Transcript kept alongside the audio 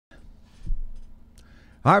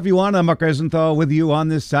Hi, everyone. I'm Mark Rosenthal with you on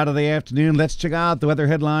this Saturday afternoon. Let's check out the weather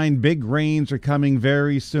headline. Big rains are coming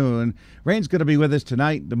very soon. Rain's going to be with us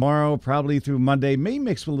tonight, tomorrow, probably through Monday. May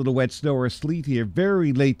mix with a little wet snow or sleet here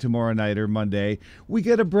very late tomorrow night or Monday. We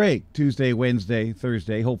get a break Tuesday, Wednesday,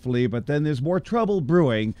 Thursday, hopefully, but then there's more trouble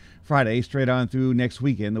brewing Friday, straight on through next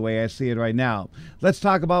weekend, the way I see it right now. Let's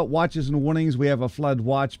talk about watches and warnings. We have a flood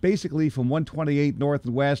watch basically from 128 north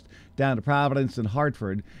and west down to Providence and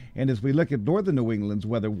Hartford. And as we look at northern New England's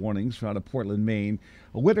weather warnings out of Portland, Maine,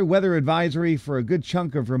 a winter weather advisory for a good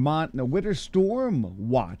chunk of Vermont, and a winter storm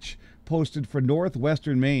watch posted for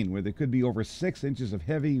northwestern Maine, where there could be over 6 inches of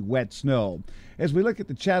heavy, wet snow. As we look at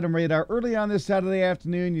the Chatham radar early on this Saturday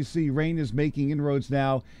afternoon, you see rain is making inroads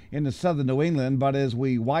now into southern New England, but as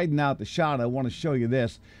we widen out the shot, I want to show you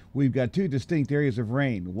this. We've got 2 distinct areas of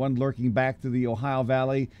rain, one lurking back to the Ohio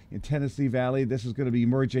Valley and Tennessee Valley. This is going to be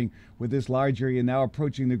merging with this large area now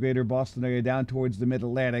approaching the greater Boston area down towards the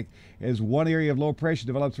mid-Atlantic as one area of low pressure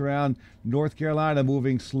develops around North Carolina,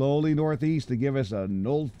 moving slowly northeast to give us an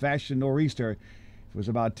old-fashioned nor'easter. If it was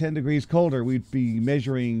about 10 degrees colder, we'd be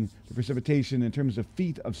measuring the precipitation in terms of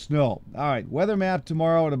feet of snow. All right, weather map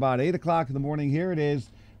tomorrow at about 8 o'clock in the morning. Here it is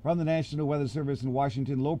from the National Weather Service in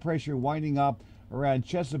Washington. Low pressure winding up around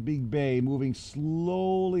Chesapeake Bay, moving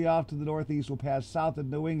slowly off to the northeast, will pass south of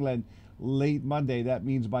New England late Monday. That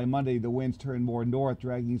means by Monday the winds turn more north,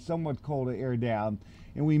 dragging somewhat colder air down,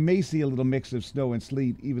 and we may see a little mix of snow and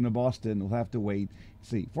sleet even in Boston. We'll have to wait and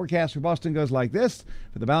see. Forecast for Boston goes like this.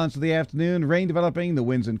 For the balance of the afternoon, rain developing, the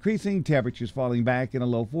winds increasing, temperatures falling back in the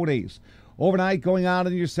low 40s. Overnight, going out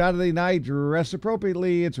on your Saturday night, dress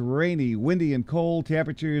appropriately. It's rainy, windy, and cold.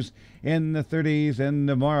 Temperatures in the 30s. And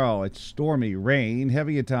tomorrow, it's stormy, rain,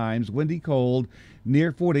 heavy at times, windy, cold,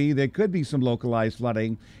 near 40. There could be some localized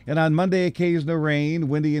flooding. And on Monday, occasional rain,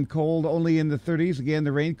 windy and cold, only in the 30s. Again,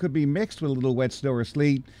 the rain could be mixed with a little wet snow or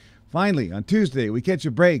sleet. Finally, on Tuesday, we catch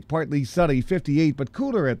a break, partly sunny, 58, but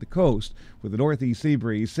cooler at the coast with a northeast sea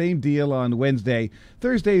breeze. Same deal on Wednesday.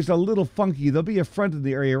 Thursday's a little funky. There'll be a front in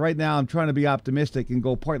the area. Right now, I'm trying to be optimistic and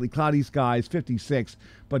go partly cloudy skies, 56,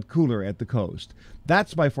 but cooler at the coast.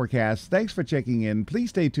 That's my forecast. Thanks for checking in.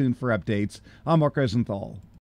 Please stay tuned for updates. I'm Mark Rosenthal.